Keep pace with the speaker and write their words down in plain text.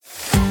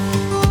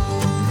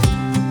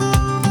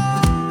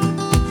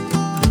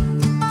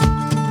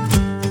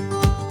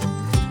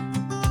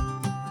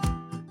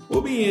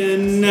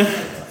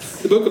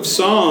book of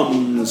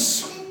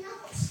Psalms.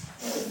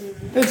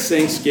 It's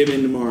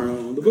Thanksgiving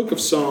tomorrow. The book of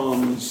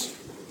Psalms.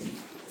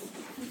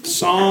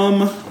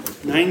 Psalm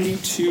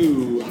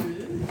 92.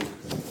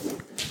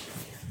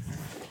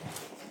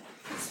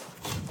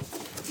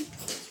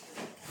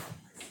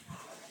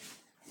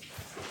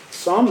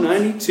 Psalm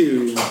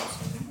 92.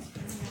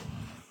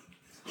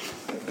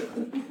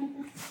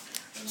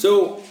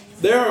 So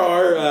there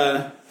are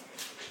a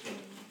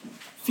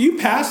few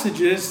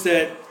passages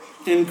that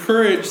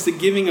encourage the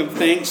giving of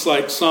thanks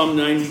like Psalm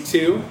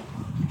 92.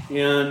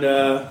 And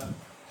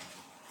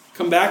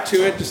come back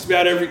to it just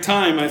about every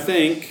time, I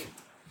think.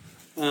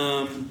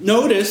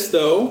 Notice,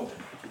 though,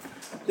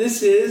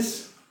 this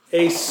is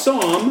a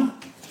psalm,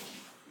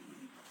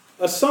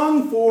 a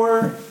song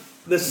for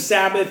the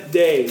Sabbath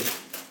day.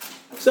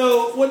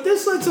 So what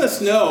this lets us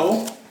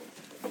know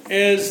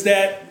is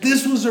that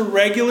this was a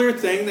regular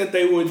thing that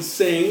they would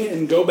sing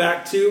and go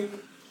back to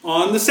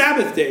on the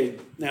Sabbath day.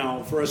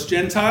 Now, for us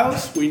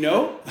Gentiles, we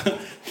know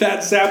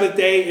that Sabbath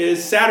day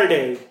is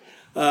Saturday.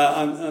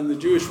 On the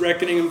Jewish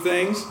reckoning of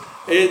things,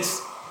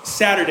 it's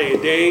Saturday,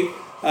 a day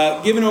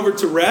given over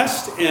to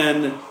rest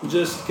and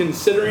just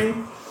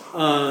considering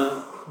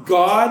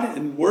God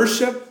and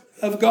worship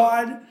of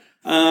God.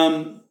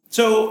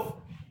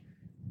 So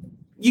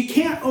you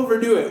can't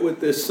overdo it with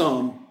this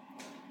psalm.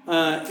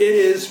 It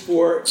is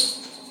for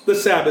the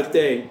Sabbath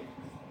day.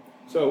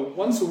 So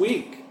once a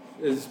week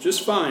is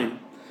just fine.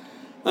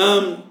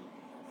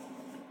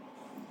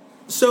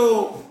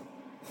 So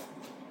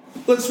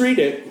let's read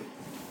it.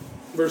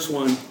 Verse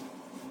 1.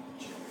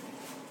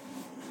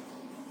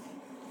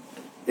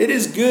 It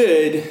is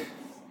good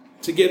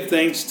to give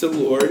thanks to the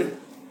Lord,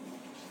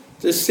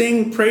 to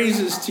sing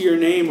praises to your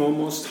name, O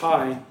Most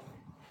High,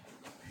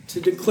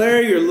 to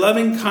declare your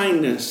loving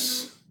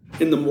kindness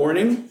in the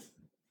morning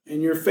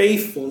and your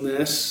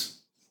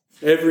faithfulness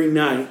every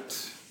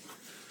night.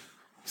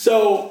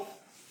 So,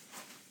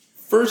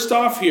 first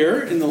off here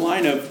in the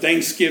line of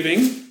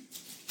Thanksgiving,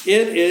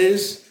 it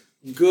is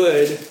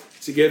good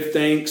to give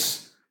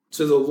thanks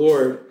to the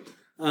Lord.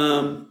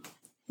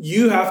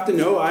 You have to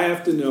know, I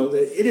have to know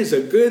that it is a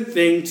good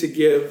thing to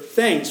give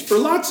thanks for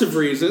lots of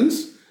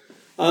reasons.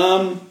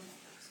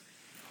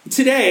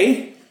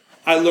 Today,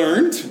 I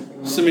learned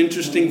some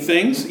interesting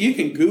things. You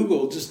can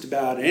Google just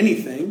about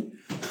anything.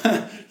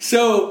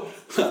 So,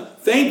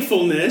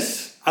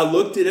 thankfulness, I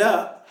looked it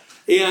up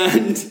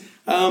and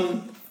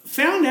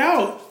found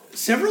out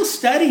several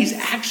studies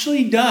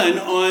actually done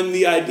on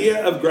the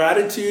idea of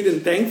gratitude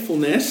and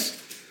thankfulness.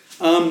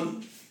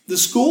 The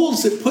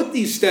schools that put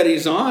these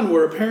studies on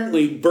were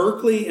apparently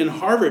Berkeley and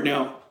Harvard.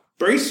 Now,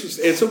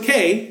 it's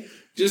okay,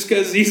 just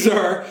because these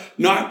are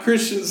not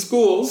Christian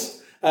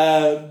schools,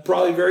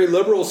 probably very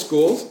liberal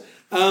schools.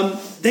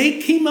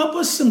 They came up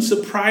with some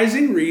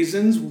surprising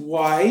reasons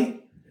why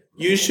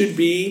you should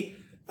be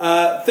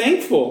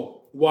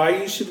thankful,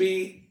 why you should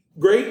be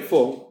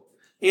grateful.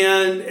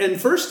 And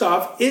first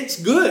off,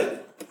 it's good.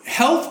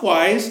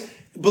 Health-wise,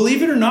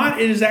 believe it or not,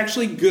 it is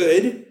actually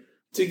good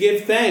to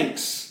give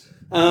thanks.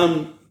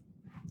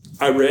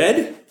 I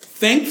read,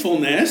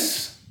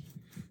 thankfulness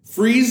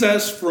frees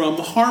us from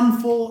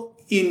harmful,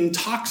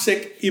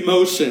 intoxic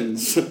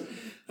emotions.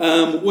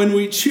 When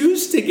we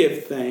choose to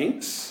give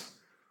thanks,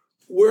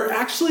 we're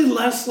actually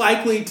less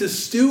likely to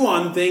stew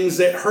on things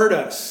that hurt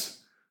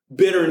us.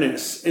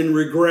 Bitterness and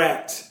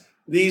regret,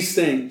 these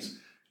things.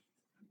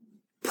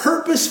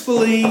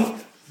 Purposefully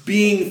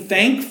being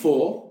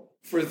thankful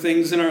for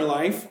things in our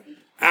life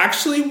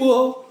actually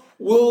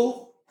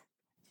will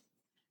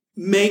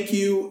make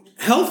you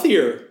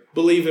healthier,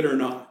 believe it or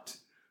not.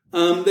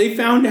 They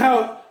found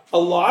out a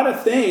lot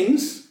of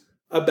things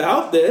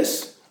about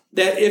this,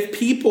 that if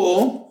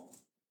people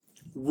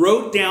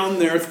wrote down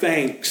their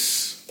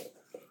thanks,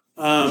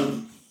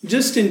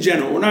 just in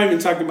general, we're not even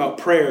talking about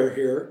prayer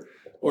here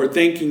or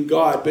thanking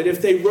God, but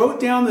if they wrote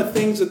down the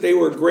things that they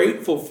were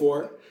grateful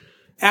for,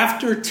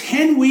 after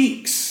 10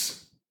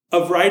 weeks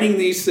of writing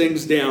these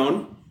things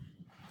down,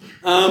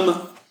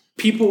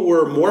 people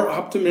were more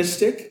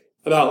optimistic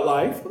about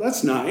life. Well,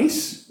 that's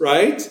nice,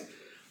 right?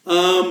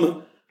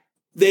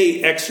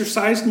 They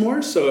exercised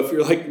more. So if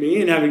you're like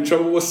me and having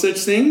trouble with such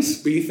things,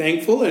 be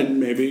thankful and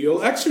maybe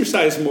you'll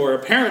exercise more,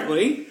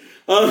 apparently.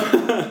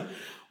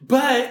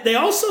 But they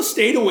also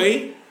stayed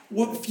away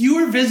with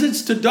fewer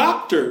visits to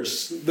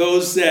doctors,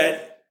 those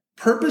that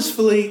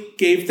purposefully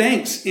gave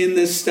thanks. In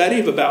this study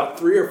of about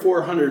 300 or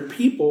 400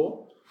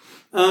 people,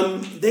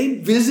 they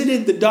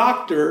visited the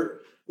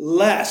doctor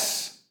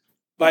less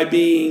by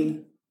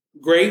being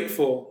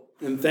grateful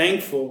and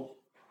thankful,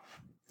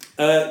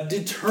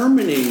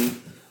 determining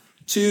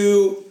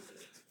to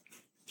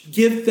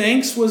give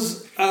thanks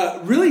was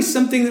really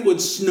something that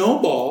would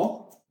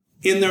snowball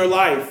in their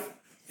life.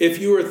 If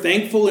you were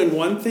thankful in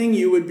one thing,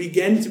 you would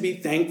begin to be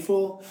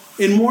thankful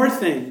in more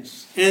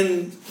things.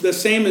 And the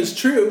same is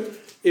true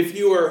if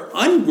you were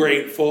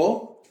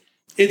ungrateful.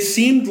 It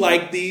seemed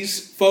like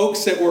these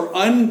folks that were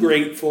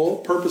ungrateful,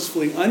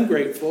 purposefully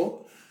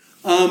ungrateful,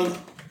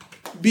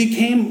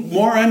 became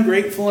more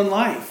ungrateful in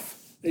life.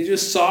 They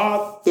just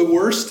saw the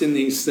worst in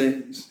these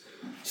things.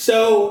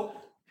 So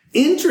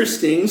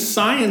interesting,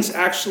 science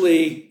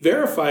actually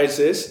verifies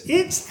this.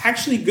 It's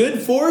actually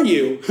good for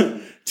you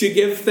to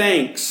give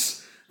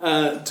thanks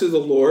to the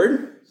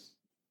Lord.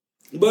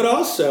 But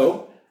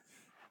also,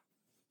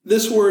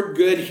 this word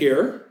good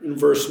here in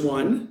verse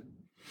 1,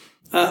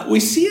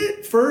 we see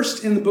it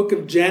first in the book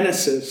of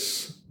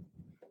Genesis,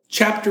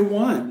 chapter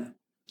 1.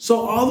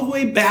 So all the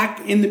way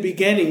back in the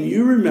beginning,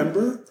 you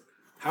remember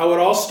how it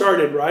all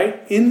started,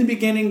 right? In the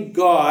beginning,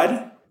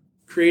 God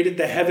created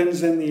the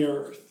heavens and the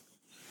earth.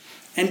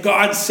 And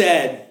God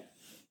said,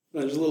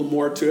 there's a little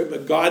more to it,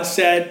 but God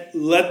said,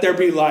 let there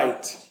be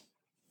light.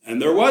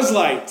 And there was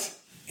light.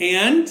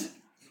 And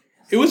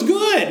it was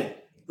good,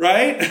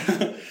 right?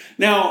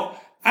 Now,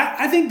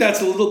 I think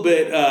that's a little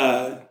bit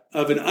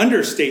of an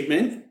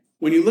understatement.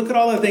 When you look at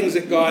all the things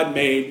that God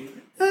made,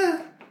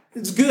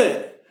 it's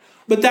good.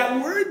 But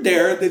that word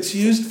there that's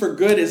used for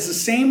good is the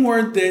same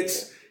word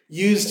that's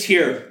used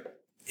here.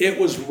 It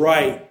was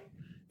right.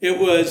 It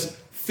was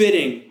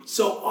fitting.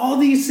 So all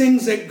these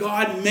things that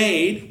God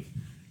made,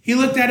 he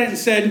looked at it and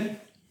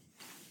said,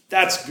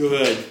 that's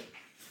good.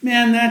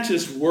 Man, that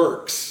just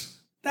works.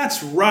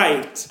 That's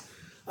right.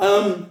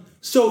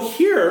 So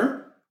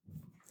here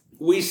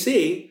we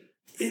see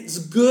it's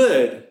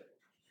good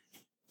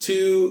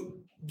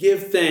to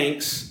give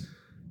thanks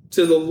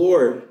to the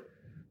Lord.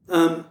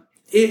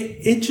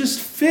 It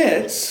just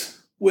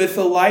fits with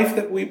the life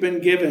that we've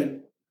been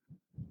given.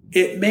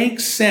 It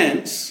makes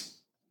sense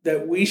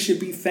that we should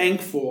be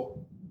thankful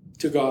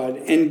to God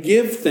and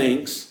give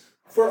thanks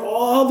for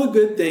all the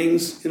good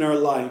things in our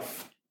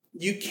life.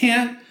 You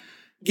can't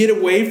get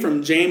away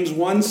from James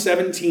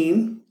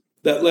 1:17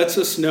 that lets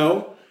us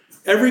know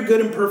every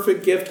good and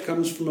perfect gift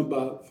comes from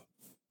above.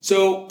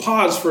 So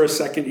pause for a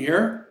second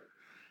here.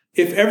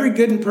 If every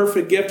good and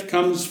perfect gift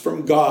comes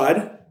from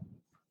God,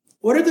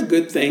 what are the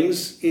good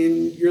things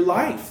in your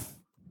life?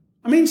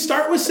 I mean,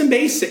 start with some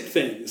basic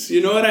things.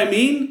 You know what I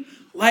mean?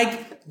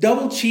 Like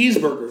double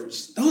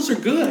cheeseburgers. Those are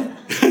good.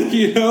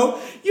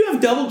 You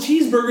have double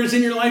cheeseburgers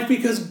in your life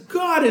because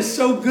God is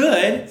so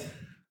good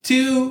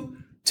to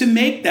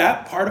make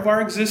that part of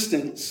our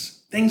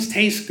existence. Things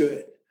taste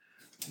good.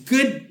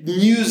 Good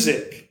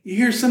music. You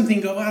hear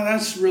something, go, wow,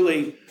 that's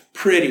really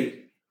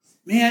pretty.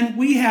 Man,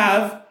 we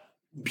have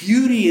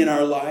beauty in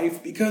our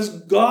life because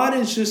God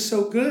is just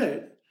so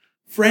good.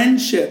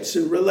 Friendships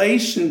and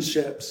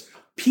relationships,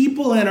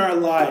 people in our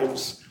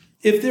lives.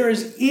 If there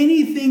is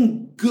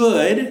anything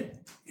good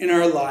in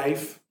our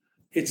life,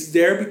 it's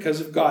there because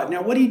of God.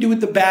 Now, what do you do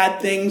with the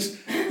bad things?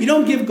 You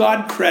don't give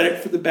God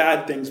credit for the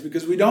bad things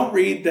because we don't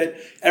read that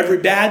every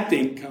bad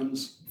thing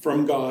comes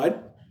from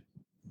God.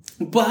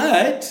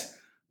 But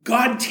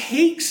God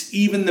takes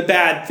even the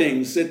bad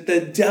things that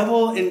the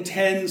devil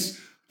intends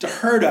to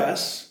hurt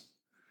us,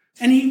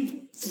 and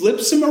he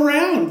flips them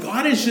around.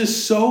 God is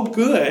just so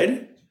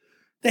good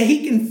that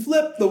he can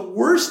flip the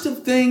worst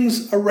of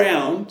things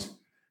around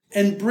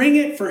and bring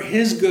it for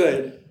his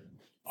good,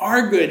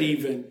 our good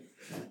even.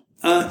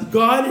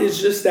 God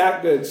is just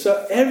that good.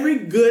 So every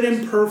good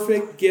and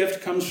perfect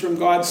gift comes from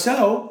God.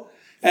 So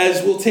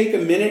as we'll take a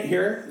minute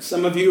here,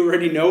 some of you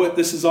already know what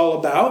this is all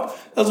about,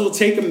 as we'll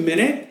take a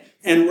minute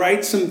and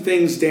write some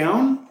things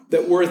down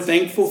that we're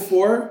thankful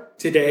for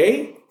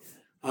today.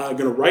 I'm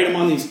going to write them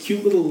on these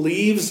cute little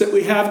leaves that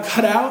we have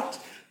cut out.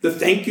 The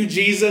thank you,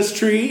 Jesus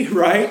tree,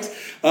 right?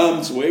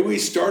 It's the way we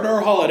start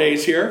our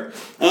holidays here.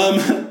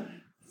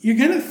 You're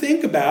going to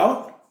think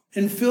about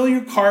and fill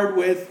your card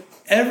with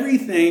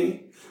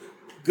everything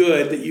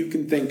good that you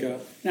can think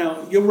of.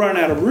 Now, you'll run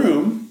out of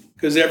room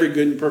because every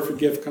good and perfect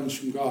gift comes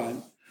from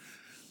God.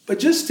 But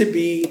just to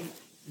be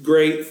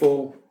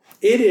grateful,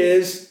 it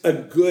is a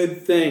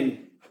good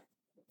thing.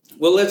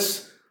 Well,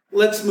 let's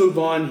move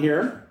on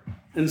here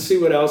and see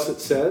what else it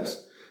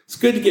says. It's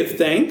good to give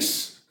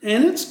thanks,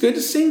 and it's good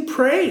to sing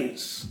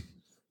praise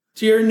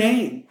to your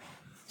name.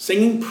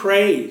 Singing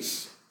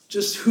praise,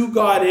 just who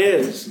God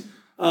is,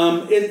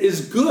 it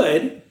is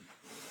good.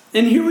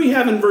 And here we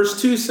have in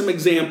verse 2 some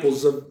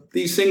examples of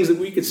these things that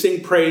we could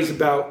sing praise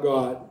about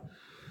God.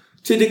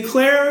 To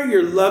declare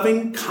your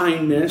loving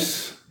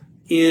kindness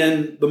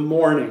in the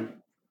morning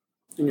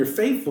and your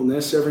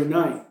faithfulness every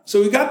night.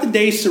 So we got the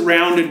day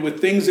surrounded with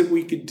things that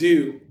we could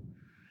do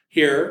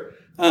here.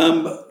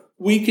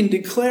 We can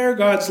declare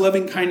God's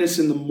loving kindness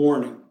in the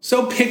morning.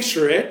 So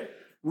picture it.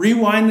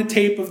 Rewind the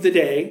tape of the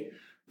day.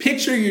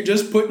 Picture you're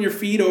just putting your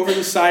feet over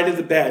the side of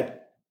the bed.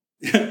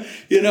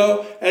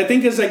 I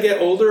think as I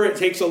get older, it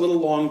takes a little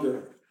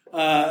longer.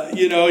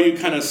 You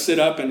kind of sit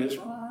up and it's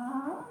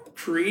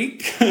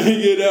creak,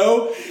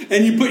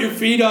 and you put your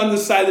feet on the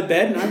side of the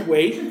bed, and I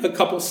wait a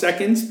couple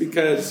seconds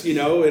because, I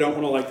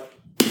don't want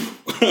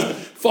to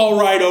fall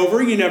right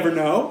over. You never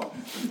know.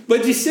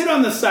 But you sit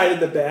on the side of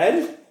the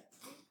bed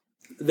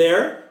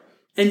there,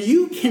 and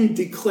you can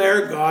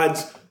declare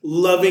God's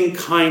loving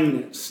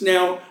kindness.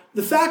 Now,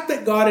 the fact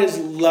that God is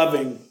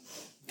loving,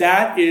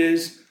 that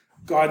is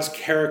God's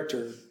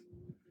character.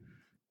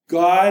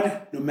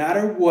 God, no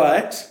matter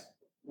what,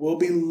 will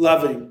be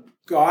loving.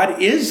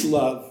 God is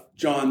love,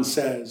 John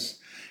says.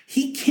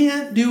 He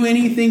can't do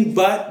anything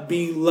but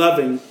be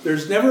loving.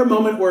 There's never a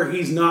moment where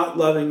he's not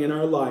loving in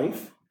our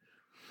life.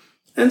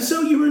 And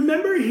so you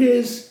remember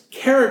his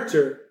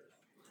character.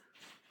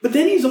 But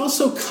then he's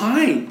also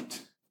kind.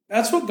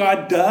 That's what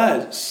God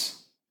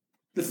does.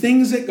 The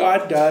things that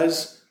God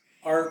does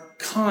are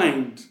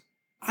kind.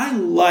 I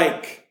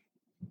like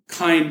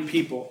kind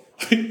people.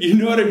 You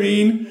know what I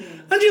mean?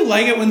 Don't you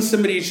like it when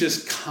somebody's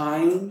just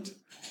kind?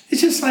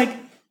 It's just like,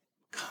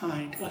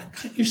 kind.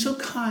 You're so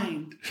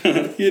kind.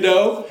 You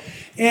know?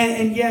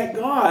 And yet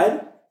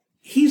God,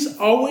 he's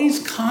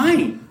always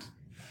kind.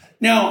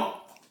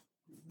 Now,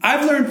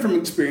 I've learned from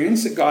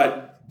experience that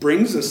God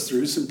brings us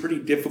through some pretty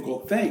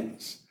difficult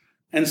things.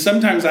 And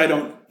sometimes I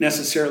don't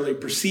necessarily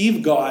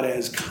perceive God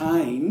as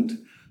kind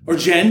or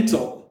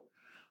gentle.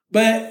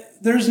 But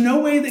there's no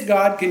way that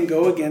God can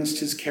go against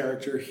his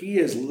character. He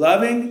is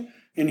loving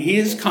and he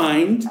is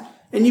kind.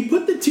 And you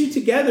put the two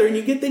together and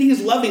you get that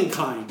he's loving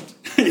kind.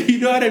 You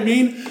know what I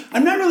mean?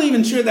 I'm not really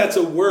even sure that's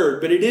a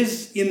word, but it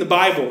is in the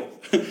Bible.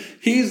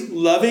 He's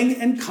loving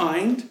and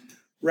kind,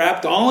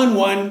 wrapped all in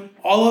one,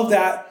 all of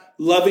that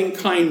loving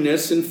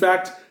kindness. In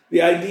fact,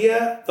 the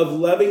idea of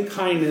loving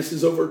kindness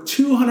is over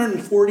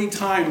 240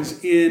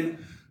 times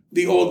in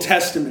the Old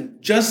Testament,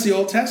 just the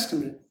Old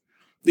Testament.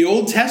 The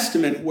Old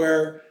Testament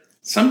where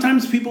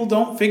sometimes people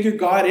don't figure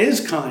God is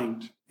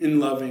kind and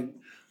loving.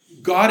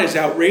 God is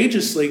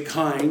outrageously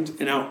kind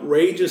and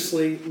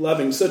outrageously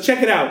loving. So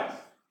check it out.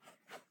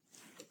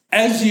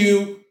 As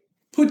you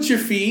put your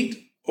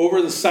feet over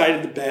the side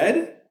of the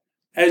bed,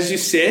 as you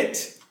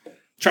sit,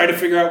 try to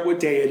figure out what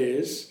day it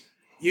is,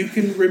 you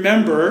can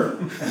remember,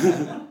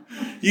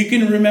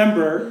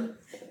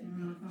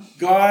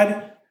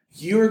 God,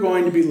 you are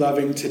going to be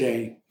loving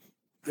today.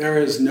 There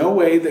is no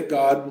way that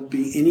God will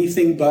be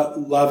anything but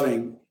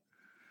loving.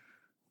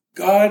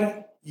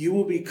 God, you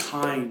will be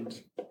kind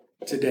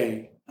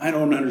today. I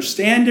don't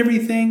understand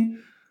everything,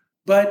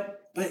 but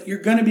you're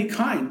going to be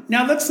kind.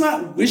 Now, that's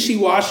not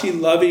wishy-washy,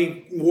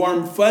 lovey,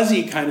 warm,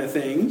 fuzzy kind of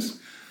things.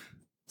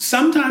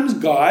 Sometimes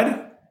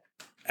God,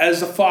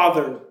 as a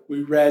father,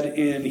 we read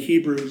in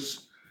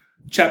Hebrews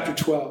chapter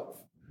 12,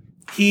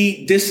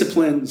 he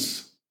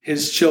disciplines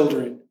his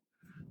children,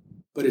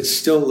 but it's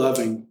still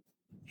loving.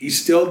 He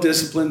still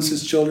disciplines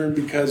his children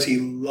because he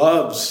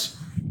loves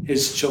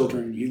his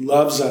children. He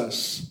loves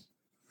us.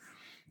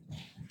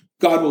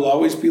 God will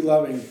always be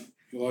loving.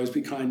 He'll always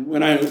be kind.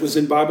 When I was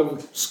in Bible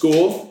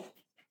school,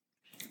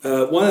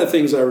 one of the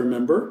things I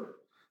remember,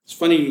 it's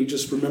funny, you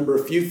just remember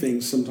a few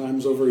things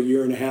sometimes over a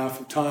year and a half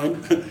of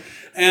time.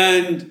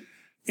 and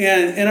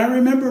I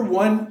remember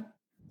one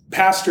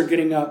pastor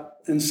getting up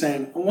and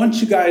saying, I want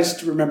you guys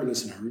to remember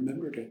this. And I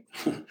remembered it.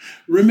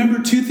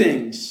 Remember two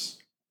things.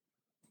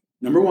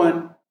 Number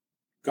one,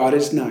 God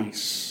is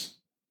nice.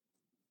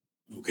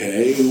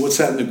 Okay, what's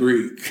that in the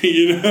Greek?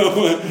 You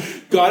know,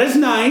 God is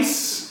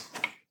nice.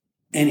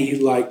 And he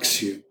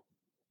likes you.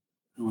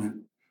 I went,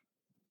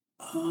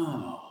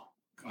 oh,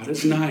 God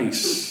is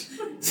nice.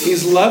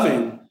 He's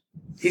loving.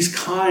 He's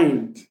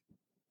kind.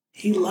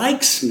 He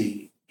likes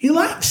me. He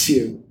likes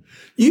you.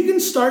 You can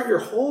start your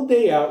whole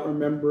day out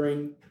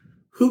remembering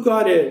who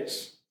God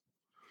is.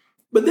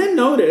 But then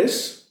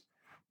notice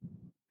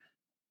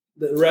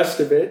the rest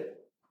of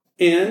it,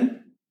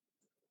 and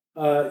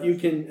you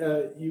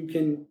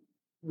can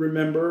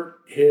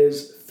remember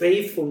his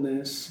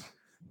faithfulness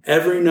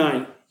every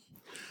night.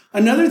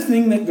 Another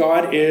thing that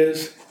God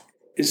is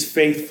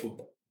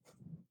faithful.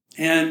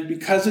 And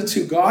because it's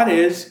who God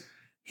is,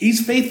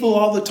 he's faithful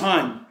all the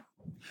time.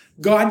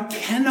 God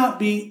cannot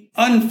be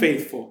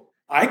unfaithful.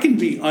 I can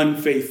be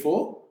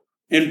unfaithful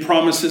in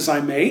promises I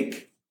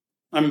make.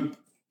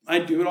 I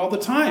do it all the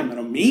time. I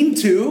don't mean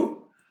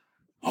to.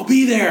 I'll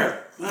be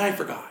there. I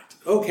forgot.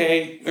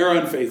 Okay, they're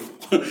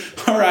unfaithful.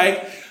 All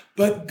right.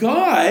 But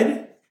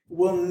God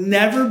will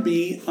never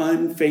be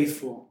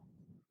unfaithful.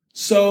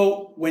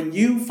 So when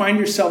you find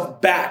yourself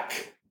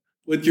back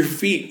with your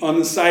feet on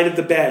the side of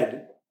the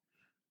bed,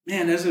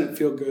 man, doesn't it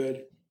feel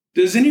good?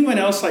 Does anyone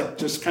else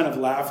just kind of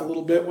laugh a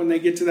little bit when they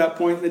get to that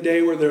point in the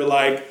day where they're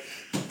like,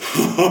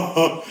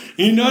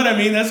 you know what I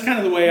mean? That's kind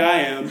of the way I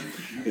am.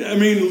 I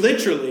mean,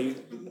 literally,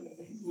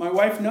 my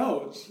wife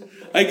knows.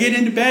 I get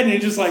into bed and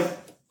it's just like,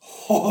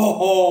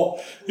 love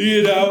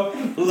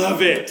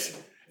it.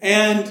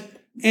 And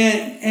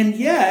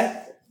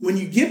yet, when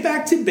you get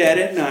back to bed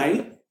at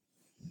night,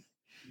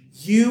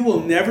 you will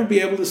never be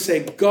able to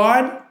say,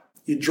 God,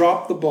 you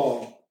dropped the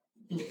ball.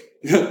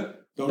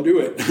 Don't do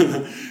it.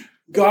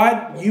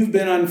 God, you've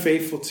been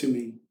unfaithful to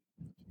me.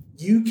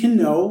 You can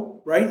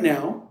know right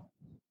now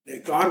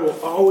that God will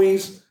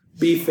always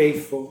be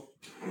faithful.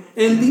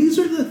 And these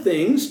are the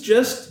things,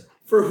 just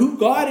for who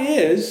God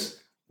is,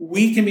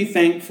 we can be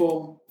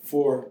thankful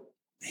for.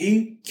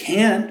 He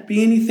can't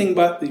be anything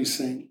but these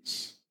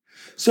things.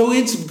 So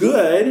it's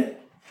good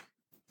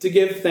to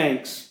give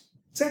thanks.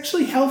 It's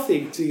actually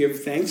healthy to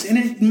give thanks, and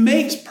it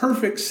makes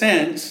perfect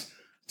sense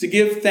to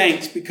give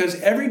thanks because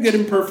every good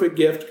and perfect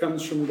gift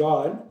comes from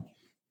God.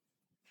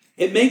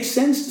 It makes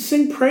sense to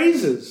sing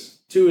praises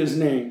to his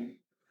name,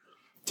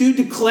 to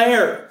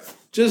declare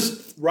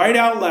just write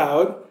out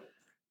loud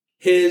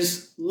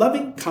his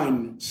loving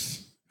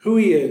kindness, who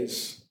he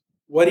is,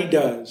 what he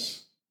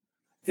does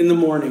in the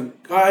morning.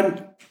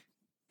 God,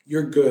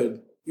 you're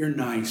good. You're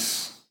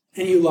nice.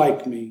 And you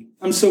like me.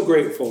 I'm so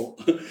grateful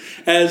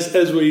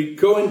as we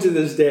go into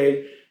this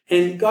day.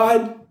 And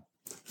God,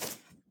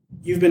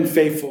 you've been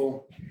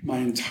faithful my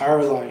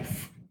entire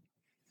life.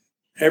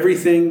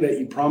 Everything that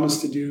you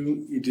promised to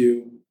do, you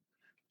do.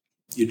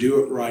 You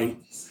do it right.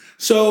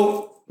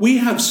 So we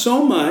have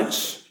so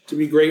much to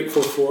be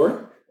grateful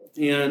for.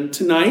 And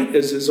tonight,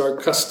 as is our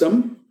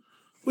custom,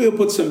 we'll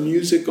put some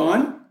music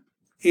on.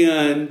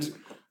 And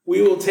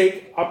we will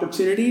take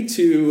opportunity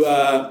to,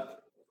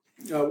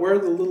 where are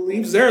the little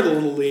leaves? There are the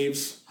little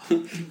leaves.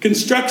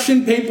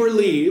 Construction paper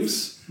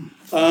leaves.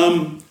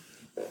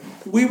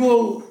 We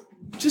will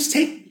just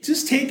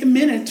take a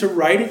minute to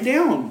write it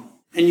down.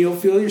 And you'll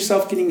feel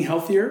yourself getting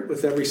healthier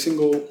with every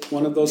single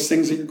one of those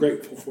things that you're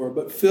grateful for.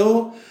 But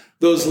fill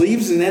those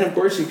leaves, and then, of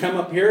course, you come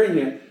up here,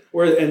 and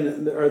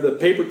are the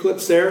paper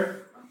clips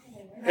there?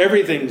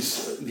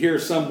 Everything's here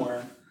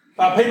somewhere.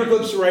 Paper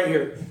clips are right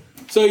here.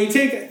 So you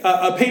take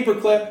a paper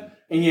clip,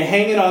 and you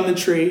hang it on the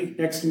tree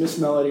next to Miss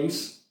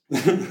Melody's. A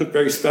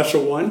very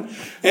special one.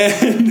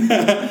 And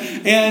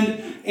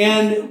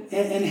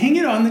hang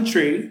it on the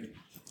tree.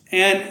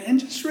 And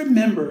just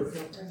remember,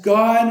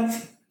 God,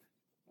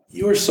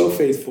 you are so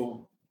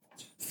faithful.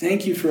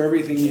 Thank you for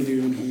everything you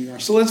do and who you are.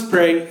 So let's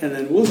pray, and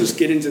then we'll just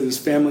get into this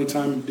family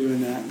time of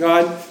doing that.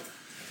 God,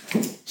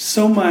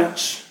 so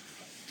much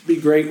to be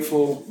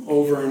grateful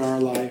over in our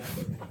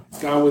life.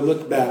 God, we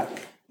look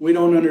back. We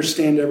don't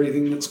understand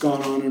everything that's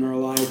gone on in our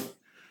life.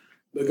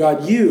 But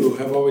God, you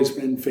have always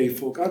been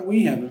faithful. God,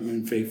 we haven't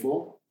been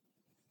faithful.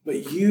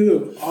 But you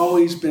have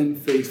always been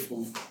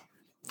faithful.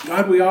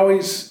 God, we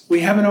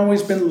haven't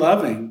always been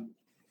loving.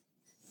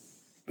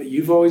 But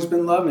you've always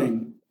been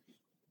loving.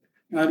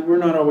 God, we're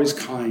not always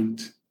kind.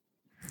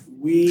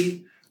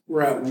 We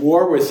were at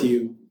war with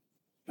you,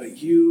 but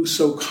you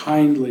so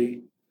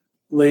kindly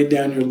laid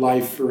down your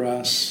life for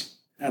us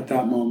at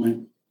that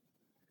moment.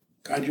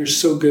 God, you're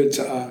so good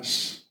to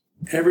us.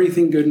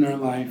 Everything good in our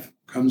life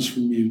comes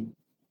from you.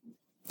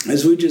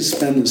 As we just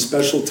spend this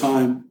special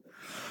time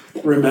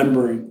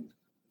remembering,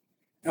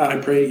 God,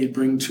 I pray you'd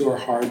bring to our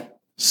heart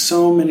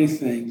so many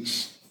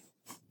things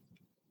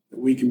that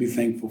we can be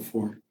thankful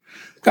for.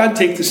 God,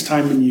 take this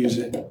time and use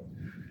it.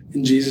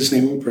 In Jesus'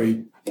 name we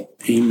pray.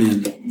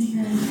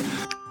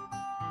 Amen.